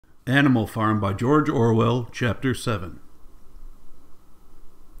Animal Farm by George Orwell, Chapter 7.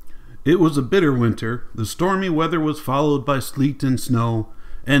 It was a bitter winter. The stormy weather was followed by sleet and snow,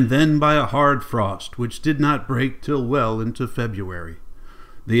 and then by a hard frost, which did not break till well into February.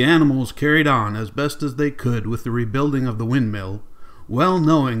 The animals carried on as best as they could with the rebuilding of the windmill, well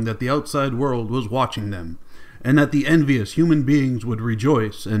knowing that the outside world was watching them, and that the envious human beings would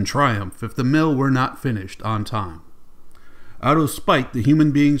rejoice and triumph if the mill were not finished on time. Out of spite, the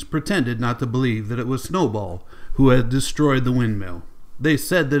human beings pretended not to believe that it was Snowball who had destroyed the windmill. They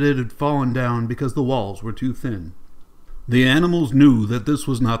said that it had fallen down because the walls were too thin. The animals knew that this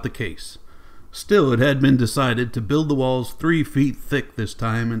was not the case. Still, it had been decided to build the walls 3 feet thick this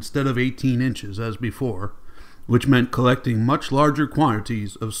time instead of 18 inches as before, which meant collecting much larger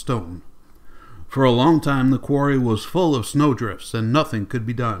quantities of stone. For a long time the quarry was full of snowdrifts and nothing could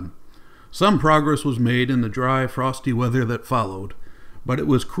be done. Some progress was made in the dry, frosty weather that followed, but it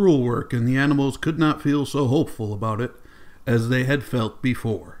was cruel work and the animals could not feel so hopeful about it as they had felt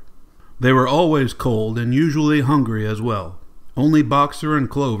before. They were always cold and usually hungry as well. Only Boxer and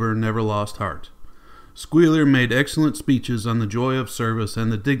Clover never lost heart. Squealer made excellent speeches on the joy of service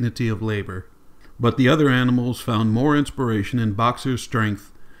and the dignity of labor, but the other animals found more inspiration in Boxer's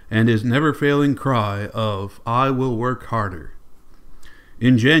strength and his never-failing cry of, "I will work harder."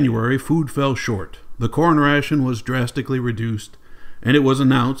 In January, food fell short. The corn ration was drastically reduced, and it was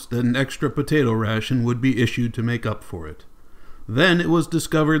announced that an extra potato ration would be issued to make up for it. Then it was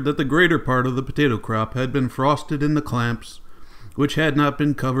discovered that the greater part of the potato crop had been frosted in the clamps, which had not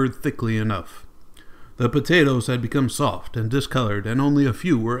been covered thickly enough. The potatoes had become soft and discolored, and only a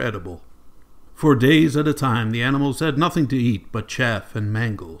few were edible. For days at a time, the animals had nothing to eat but chaff and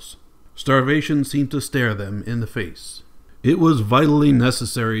mangles. Starvation seemed to stare them in the face. It was vitally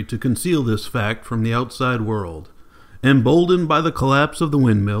necessary to conceal this fact from the outside world. Emboldened by the collapse of the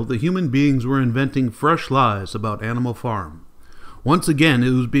windmill, the human beings were inventing fresh lies about Animal Farm. Once again it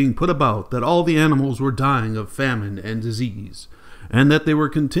was being put about that all the animals were dying of famine and disease, and that they were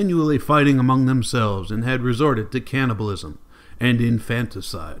continually fighting among themselves and had resorted to cannibalism and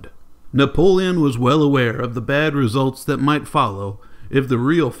infanticide. Napoleon was well aware of the bad results that might follow if the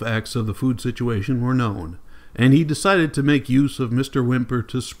real facts of the food situation were known, and he decided to make use of Mr. Whymper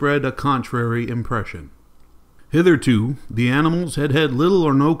to spread a contrary impression. Hitherto, the animals had had little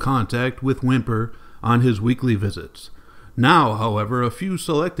or no contact with Whymper on his weekly visits. Now, however, a few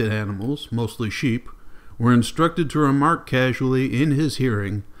selected animals, mostly sheep, were instructed to remark casually in his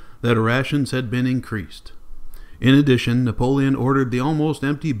hearing that rations had been increased. In addition, Napoleon ordered the almost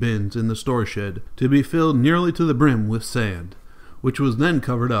empty bins in the store shed to be filled nearly to the brim with sand, which was then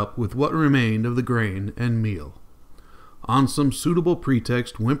covered up with what remained of the grain and meal. On some suitable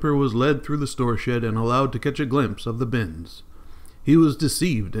pretext, Whymper was led through the store shed and allowed to catch a glimpse of the bins. He was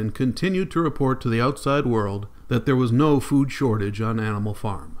deceived and continued to report to the outside world that there was no food shortage on Animal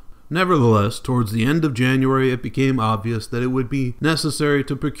Farm. Nevertheless, towards the end of January it became obvious that it would be necessary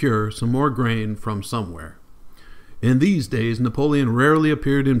to procure some more grain from somewhere. In these days Napoleon rarely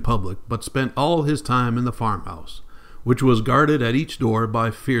appeared in public, but spent all his time in the farmhouse, which was guarded at each door by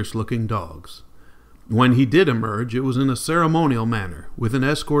fierce-looking dogs. When he did emerge, it was in a ceremonial manner, with an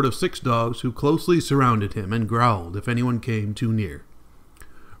escort of 6 dogs who closely surrounded him and growled if anyone came too near.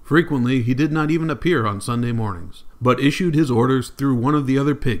 Frequently, he did not even appear on Sunday mornings, but issued his orders through one of the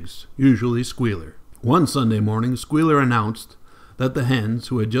other pigs, usually Squealer. One Sunday morning, Squealer announced that the hens,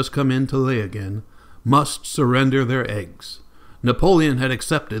 who had just come in to lay again, must surrender their eggs. Napoleon had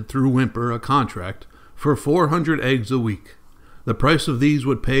accepted through Whymper a contract for 400 eggs a week. The price of these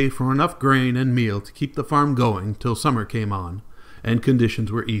would pay for enough grain and meal to keep the farm going till summer came on, and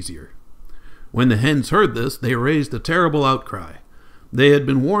conditions were easier. When the hens heard this, they raised a terrible outcry. They had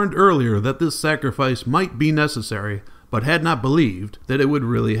been warned earlier that this sacrifice might be necessary, but had not believed that it would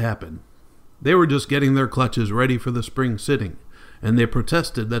really happen. They were just getting their clutches ready for the spring sitting, and they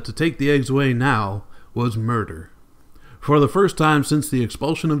protested that to take the eggs away now was murder. For the first time since the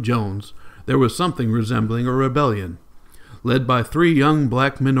expulsion of Jones, there was something resembling a rebellion. Led by 3 young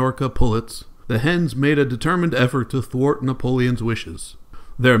black Minorca pullets, the hens made a determined effort to thwart Napoleon's wishes.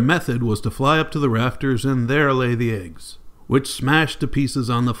 Their method was to fly up to the rafters and there lay the eggs, which smashed to pieces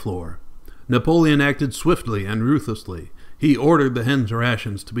on the floor. Napoleon acted swiftly and ruthlessly. He ordered the hens'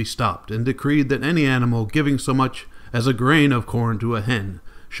 rations to be stopped and decreed that any animal giving so much as a grain of corn to a hen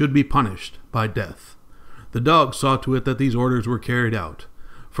should be punished by death. The dogs saw to it that these orders were carried out.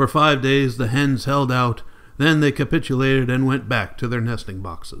 For 5 days the hens held out, then they capitulated and went back to their nesting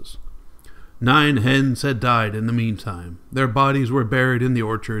boxes. 9 hens had died in the meantime. Their bodies were buried in the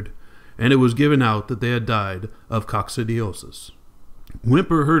orchard, and it was given out that they had died of coccidiosis.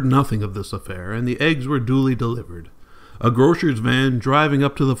 Whymper heard nothing of this affair, and the eggs were duly delivered, a grocer's van driving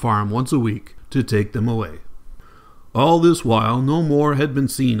up to the farm once a week to take them away. All this while no more had been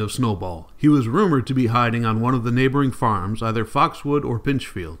seen of Snowball. He was rumored to be hiding on one of the neighboring farms, either Foxwood or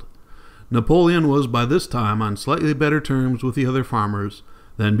Pinchfield. Napoleon was by this time on slightly better terms with the other farmers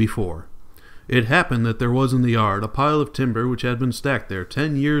than before. It happened that there was in the yard a pile of timber which had been stacked there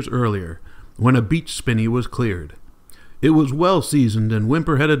 10 years earlier, when a beech spinney was cleared. It was well seasoned, and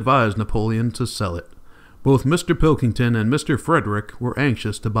Whymper had advised Napoleon to sell it. Both Mr. Pilkington and Mr. Frederick were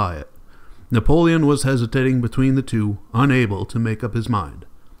anxious to buy it. Napoleon was hesitating between the two, unable to make up his mind.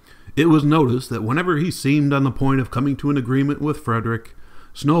 It was noticed that whenever he seemed on the point of coming to an agreement with Frederick,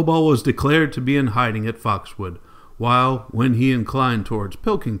 Snowball was declared to be in hiding at Foxwood, while, when he inclined towards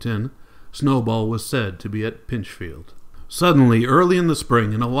Pilkington, Snowball was said to be at Pinchfield. Suddenly, early in the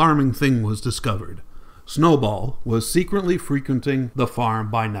spring, an alarming thing was discovered. Snowball was secretly frequenting the farm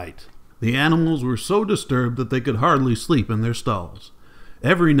by night. The animals were so disturbed that they could hardly sleep in their stalls.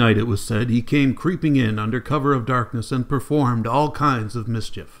 Every night, it was said, he came creeping in under cover of darkness and performed all kinds of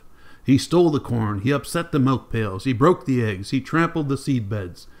mischief. He stole the corn, he upset the milk pails, he broke the eggs, he trampled the seed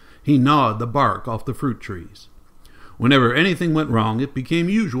beds, he gnawed the bark off the fruit trees. Whenever anything went wrong, it became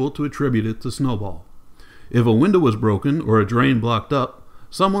usual to attribute it to Snowball. If a window was broken or a drain blocked up,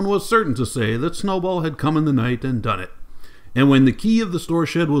 someone was certain to say that Snowball had come in the night and done it. And when the key of the store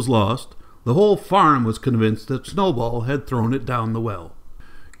shed was lost, the whole farm was convinced that Snowball had thrown it down the well.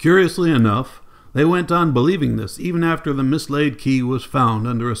 Curiously enough, they went on believing this even after the mislaid key was found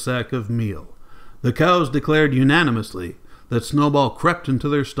under a sack of meal. The cows declared unanimously that Snowball crept into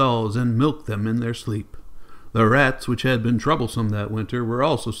their stalls and milked them in their sleep. The rats, which had been troublesome that winter, were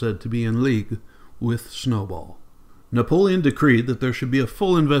also said to be in league with Snowball. Napoleon decreed that there should be a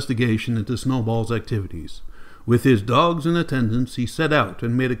full investigation into Snowball's activities. With his dogs in attendance, he set out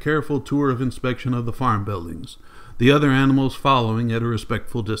and made a careful tour of inspection of the farm buildings, the other animals following at a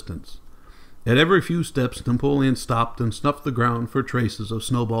respectful distance. At every few steps, Napoleon stopped and snuffed the ground for traces of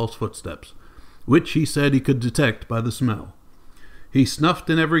Snowball's footsteps, which he said he could detect by the smell. He snuffed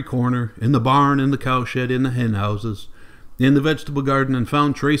in every corner, in the barn, in the cowshed, in the hen houses, in the vegetable garden, and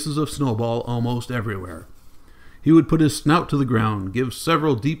found traces of Snowball almost everywhere. He would put his snout to the ground, give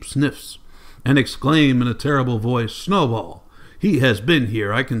several deep sniffs, and exclaim in a terrible voice, "Snowball! He has been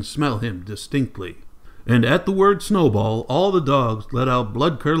here, I can smell him distinctly." And at the word Snowball, all the dogs let out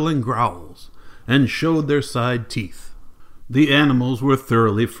blood-curdling growls, and showed their side teeth. The animals were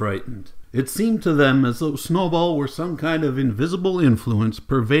thoroughly frightened. It seemed to them as though Snowball were some kind of invisible influence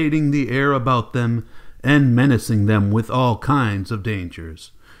pervading the air about them and menacing them with all kinds of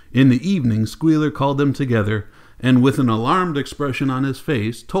dangers. In the evening, Squealer called them together, and with an alarmed expression on his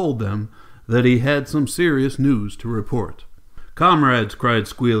face, told them that he had some serious news to report. "Comrades," cried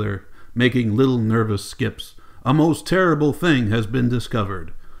Squealer, making little nervous skips, "a most terrible thing has been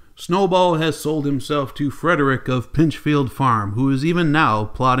discovered. Snowball has sold himself to Frederick of Pinchfield Farm, who is even now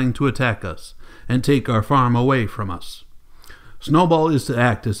plotting to attack us and take our farm away from us. Snowball is to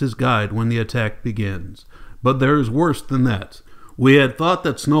act as his guide when the attack begins. But there is worse than that. We had thought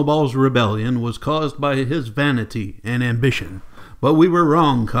that Snowball's rebellion was caused by his vanity and ambition, but we were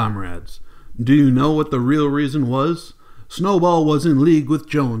wrong, comrades. Do you know what the real reason was? Snowball was in league with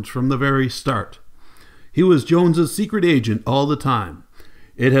Jones from the very start. He was Jones's secret agent all the time.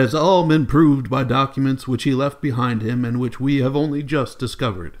 It has all been proved by documents which he left behind him and which we have only just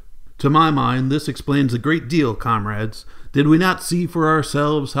discovered. To my mind, this explains a great deal, comrades. Did we not see for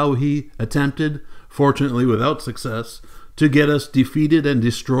ourselves how he attempted, fortunately without success, to get us defeated and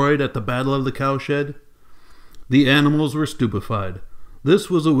destroyed at the Battle of the Cowshed?" The animals were stupefied. This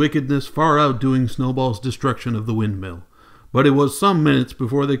was a wickedness far outdoing Snowball's destruction of the windmill, but it was some minutes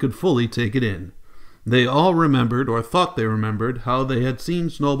before they could fully take it in. They all remembered, or thought they remembered, how they had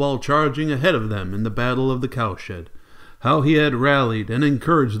seen Snowball charging ahead of them in the Battle of the Cowshed, how he had rallied and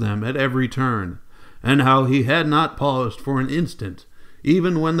encouraged them at every turn, and how he had not paused for an instant,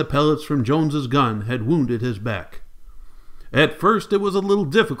 even when the pellets from Jones's gun had wounded his back. At first it was a little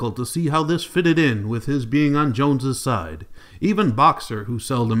difficult to see how this fitted in with his being on Jones's side. Even Boxer, who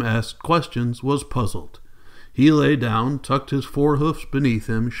seldom asked questions, was puzzled. He lay down, tucked his forehoofs beneath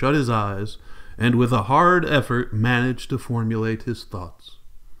him, shut his eyes, and with a hard effort managed to formulate his thoughts.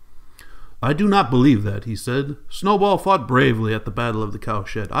 "I do not believe that," he said. "Snowball fought bravely at the Battle of the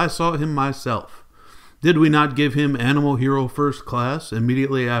Cowshed. I saw him myself. Did we not give him Animal Hero First Class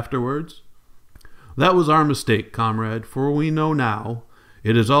immediately afterwards? That was our mistake, comrade, for we know now,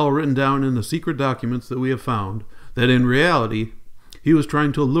 it is all written down in the secret documents that we have found, that in reality he was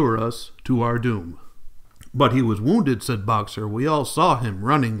trying to lure us to our doom." "But he was wounded," said Boxer. "We all saw him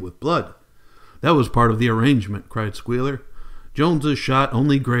running with blood." "That was part of the arrangement," cried Squealer. "Jones's shot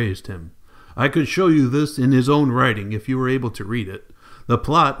only grazed him. I could show you this in his own writing if you were able to read it. The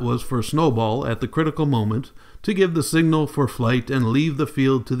plot was for Snowball, at the critical moment, to give the signal for flight and leave the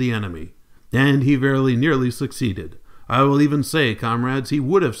field to the enemy. And he very nearly succeeded. I will even say, comrades, he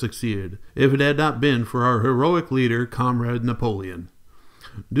would have succeeded if it had not been for our heroic leader, Comrade Napoleon.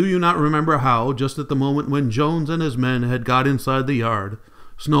 Do you not remember how, just at the moment when Jones and his men had got inside the yard,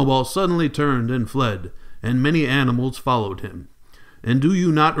 Snowball suddenly turned and fled, and many animals followed him? And do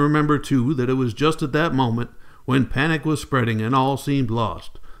you not remember, too, that it was just at that moment, when panic was spreading and all seemed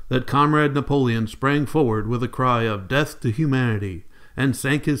lost, that Comrade Napoleon sprang forward with a cry of death to humanity, and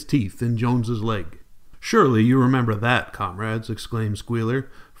sank his teeth in Jones's leg? Surely you remember that, comrades," exclaimed Squealer,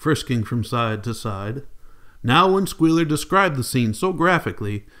 frisking from side to side. Now when Squealer described the scene so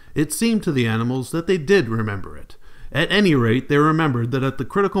graphically, it seemed to the animals that they did remember it. At any rate, they remembered that at the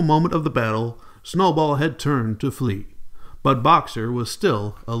critical moment of the battle, Snowball had turned to flee. But Boxer was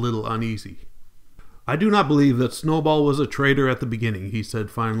still a little uneasy. "I do not believe that Snowball was a traitor at the beginning," he said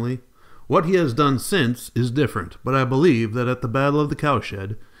finally. "What he has done since is different, but I believe that at the Battle of the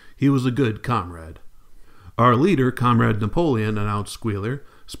Cowshed he was a good comrade." "Our leader, Comrade Napoleon," announced Squealer,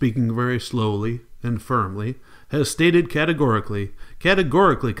 speaking very slowly and firmly, "has stated categorically,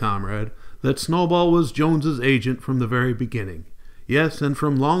 comrade, that Snowball was Jones's agent from the very beginning. Yes, and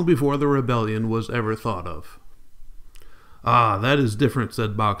from long before the rebellion was ever thought of." "Ah, that is different,"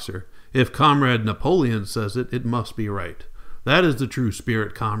 said Boxer. "If Comrade Napoleon says it, it must be right." "That is the true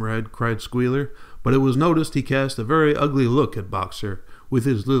spirit, comrade," cried Squealer, but it was noticed he cast a very ugly look at Boxer, with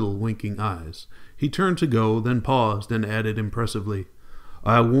his little winking eyes. He turned to go, then paused and added impressively,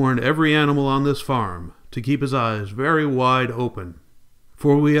 "I warn every animal on this farm to keep his eyes very wide open,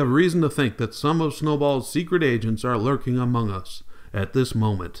 for we have reason to think that some of Snowball's secret agents are lurking among us at this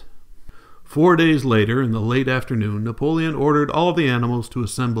moment." 4 days later, in the late afternoon, Napoleon ordered all the animals to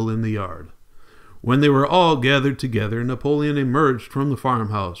assemble in the yard. When they were all gathered together, Napoleon emerged from the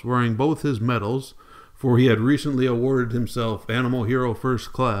farmhouse, wearing both his medals, for he had recently awarded himself Animal Hero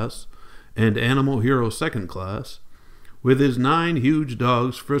First Class and Animal Hero Second Class, with his 9 huge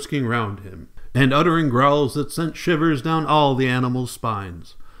dogs frisking round him, and uttering growls that sent shivers down all the animals'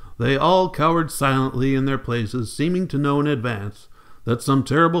 spines. They all cowered silently in their places, seeming to know in advance that some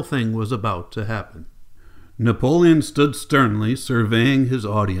terrible thing was about to happen. Napoleon stood sternly surveying his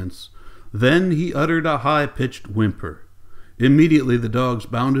audience. Then he uttered a high-pitched whimper. Immediately the dogs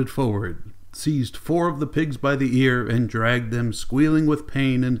bounded forward, seized 4 of the pigs by the ear, and dragged them, squealing with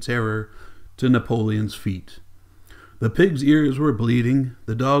pain and terror, to Napoleon's feet. The pigs' ears were bleeding,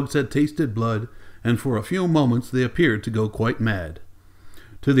 the dogs had tasted blood, and for a few moments they appeared to go quite mad.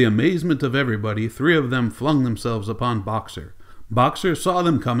 To the amazement of everybody, 3 of them flung themselves upon Boxer. Boxer saw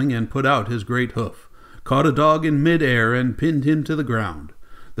them coming and put out his great hoof, caught a dog in mid-air and pinned him to the ground.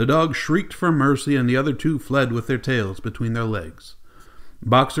 The dog shrieked for mercy, and the other 2 fled with their tails between their legs.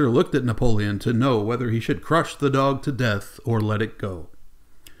 Boxer looked at Napoleon to know whether he should crush the dog to death or let it go.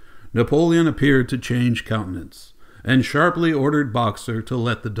 Napoleon appeared to change countenance, and sharply ordered Boxer to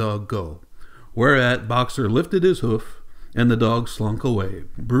let the dog go, whereat Boxer lifted his hoof, and the dog slunk away,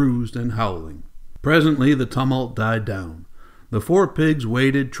 bruised and howling. Presently the tumult died down. The 4 pigs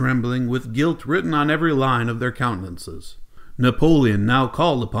waited, trembling, with guilt written on every line of their countenances. Napoleon now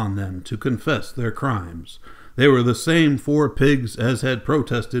called upon them to confess their crimes. They were the same 4 pigs as had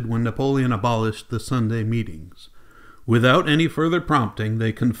protested when Napoleon abolished the Sunday meetings. Without any further prompting,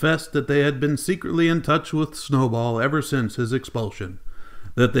 they confessed that they had been secretly in touch with Snowball ever since his expulsion,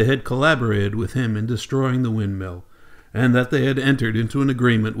 that they had collaborated with him in destroying the windmill, and that they had entered into an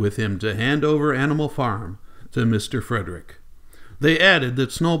agreement with him to hand over Animal Farm to Mr. Frederick. They added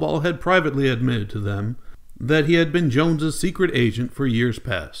that Snowball had privately admitted to them that he had been Jones's secret agent for years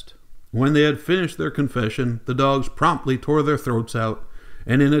past. When they had finished their confession, the dogs promptly tore their throats out,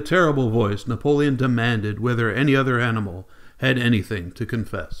 and in a terrible voice Napoleon demanded whether any other animal had anything to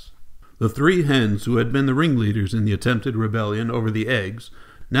confess. The 3 hens who had been the ringleaders in the attempted rebellion over the eggs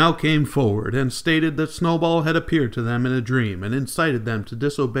now came forward and stated that Snowball had appeared to them in a dream and incited them to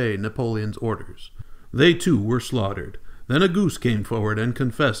disobey Napoleon's orders. They too were slaughtered. Then a goose came forward and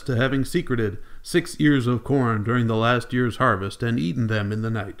confessed to having secreted 6 ears of corn during the last year's harvest and eaten them in the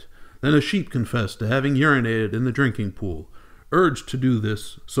night. Then a sheep confessed to having urinated in the drinking pool, urged to do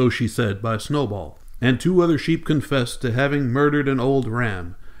this, so she said, by Snowball. And 2 other sheep confessed to having murdered an old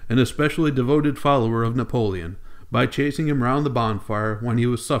ram, an especially devoted follower of Napoleon, by chasing him round the bonfire when he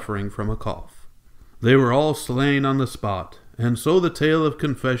was suffering from a cough. They were all slain on the spot, and so the tale of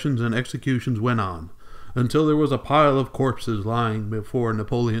confessions and executions went on, until there was a pile of corpses lying before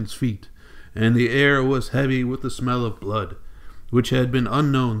Napoleon's feet, and the air was heavy with the smell of blood, which had been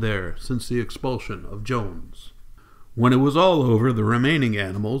unknown there since the expulsion of Jones. When it was all over, the remaining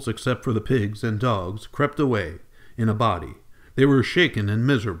animals, except for the pigs and dogs, crept away in a body. They were shaken and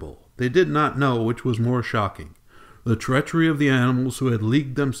miserable. They did not know which was more shocking, the treachery of the animals who had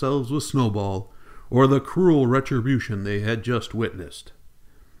leagued themselves with Snowball, or the cruel retribution they had just witnessed.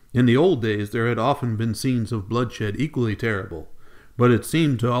 In the old days there had often been scenes of bloodshed equally terrible, but it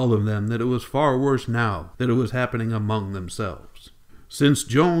seemed to all of them that it was far worse now that it was happening among themselves. Since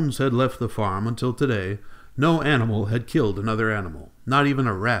Jones had left the farm until today, no animal had killed another animal. Not even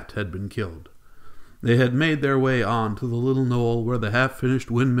a rat had been killed. They had made their way on to the little knoll where the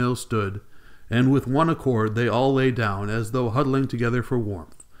half-finished windmill stood, and with one accord they all lay down as though huddling together for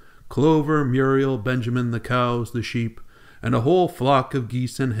warmth. Clover, Muriel, Benjamin, the cows, the sheep, and a whole flock of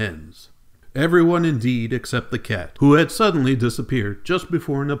geese and hens. Everyone indeed except the cat, who had suddenly disappeared just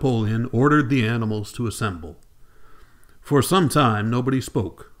before Napoleon ordered the animals to assemble. For some time nobody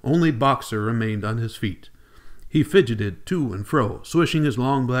spoke. Only Boxer remained on his feet. He fidgeted to and fro, swishing his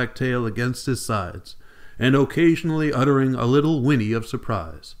long black tail against his sides, and occasionally uttering a little whinny of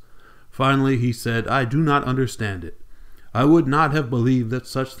surprise. Finally he said, "I do not understand it. I would not have believed that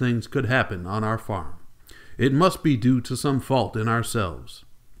such things could happen on our farm. It must be due to some fault in ourselves.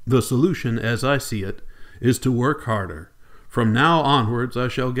 The solution, as I see it, is to work harder. From now onwards I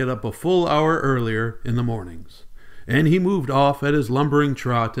shall get up a full hour earlier in the mornings." And he moved off at his lumbering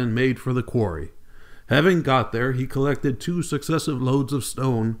trot and made for the quarry. Having got there, he collected 2 successive loads of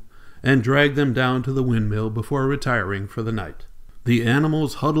stone and dragged them down to the windmill before retiring for the night. The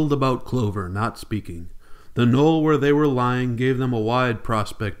animals huddled about Clover, not speaking. The knoll where they were lying gave them a wide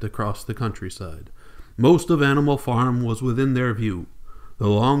prospect across the countryside. Most of Animal Farm was within their view. The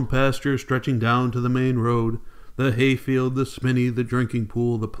long pasture stretching down to the main road, the hayfield, the spinney, the drinking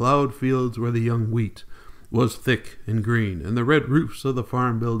pool, the plowed fields where the young wheat was thick and green, and the red roofs of the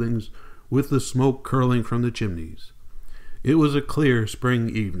farm buildings with the smoke curling from the chimneys. It was a clear spring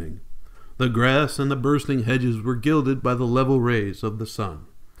evening. The grass and the bursting hedges were gilded by the level rays of the sun.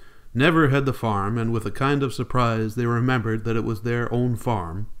 Never had the farm, and with a kind of surprise they remembered that it was their own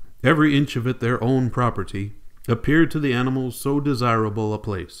farm, every inch of it their own property, appeared to the animals so desirable a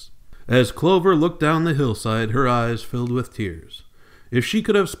place. As Clover looked down the hillside, her eyes filled with tears. If she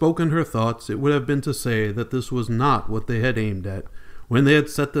could have spoken her thoughts, it would have been to say that this was not what they had aimed at when they had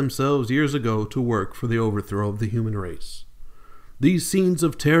set themselves years ago to work for the overthrow of the human race. These scenes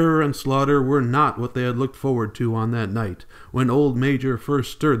of terror and slaughter were not what they had looked forward to on that night when old Major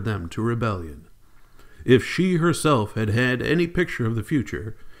first stirred them to rebellion. If she herself had had any picture of the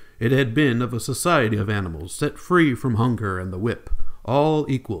future, it had been of a society of animals set free from hunger and the whip, all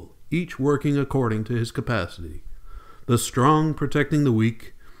equal, each working according to his capacity. The strong protecting the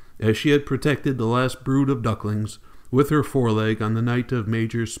weak, as she had protected the last brood of ducklings with her foreleg on the night of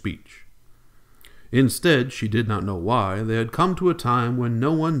Major's speech. Instead, she did not know why, they had come to a time when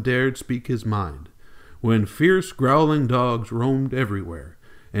no one dared speak his mind, when fierce growling dogs roamed everywhere,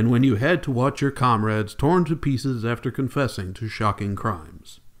 and when you had to watch your comrades torn to pieces after confessing to shocking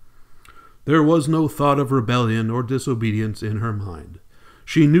crimes. There was no thought of rebellion or disobedience in her mind.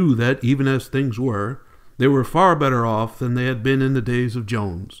 She knew that, even as things were, they were far better off than they had been in the days of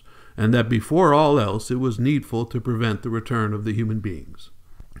Jones, and that before all else it was needful to prevent the return of the human beings.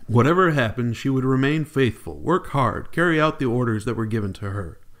 Whatever happened, she would remain faithful, work hard, carry out the orders that were given to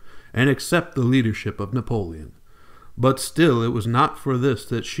her, and accept the leadership of Napoleon. But still it was not for this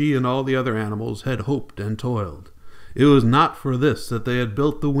that she and all the other animals had hoped and toiled. It was not for this that they had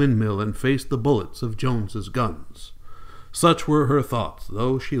built the windmill and faced the bullets of Jones's guns. Such were her thoughts,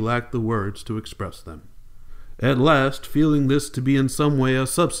 though she lacked the words to express them. At last, feeling this to be in some way a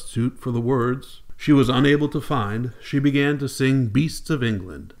substitute for the words she was unable to find, she began to sing Beasts of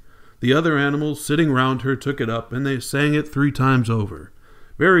England. The other animals sitting round her took it up, and they sang it 3 times over,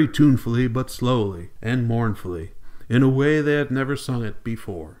 very tunefully but slowly and mournfully, in a way they had never sung it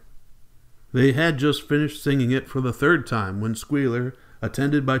before. They had just finished singing it for the 3rd time when Squealer,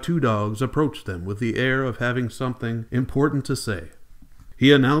 attended by 2 dogs, approached them with the air of having something important to say.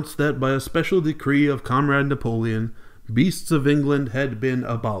 He announced that by a special decree of Comrade Napoleon, Beasts of England had been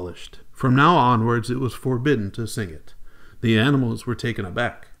abolished. From now onwards it was forbidden to sing it. The animals were taken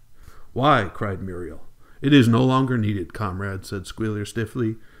aback. "Why?" cried Muriel. "It is no longer needed, comrade," said Squealer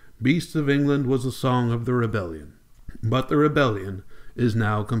stiffly. "Beasts of England was a song of the rebellion. But the rebellion is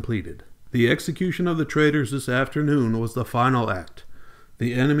now completed. The execution of the traitors this afternoon was the final act.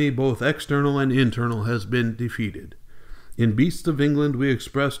 The enemy, both external and internal, has been defeated. In Beasts of England we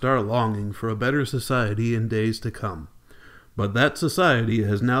expressed our longing for a better society in days to come. But that society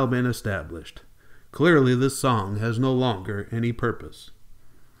has now been established. Clearly this song has no longer any purpose.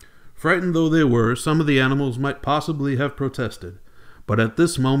 Frightened though they were, some of the animals might possibly have protested, but at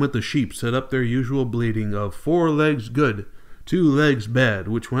this moment the sheep set up their usual bleating of 4 legs good, 2 legs bad,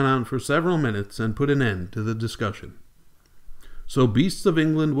 which went on for several minutes and put an end to the discussion. So Beasts of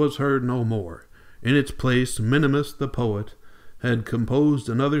England was heard no more. In its place, Minimus the poet had composed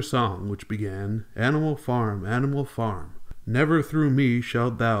another song which began, Animal farm, never through me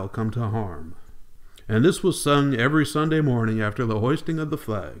shalt thou come to harm. And this was sung every Sunday morning after the hoisting of the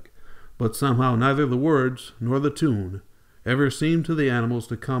flag, but somehow neither the words nor the tune ever seemed to the animals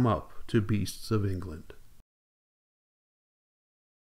to come up to Beasts of England.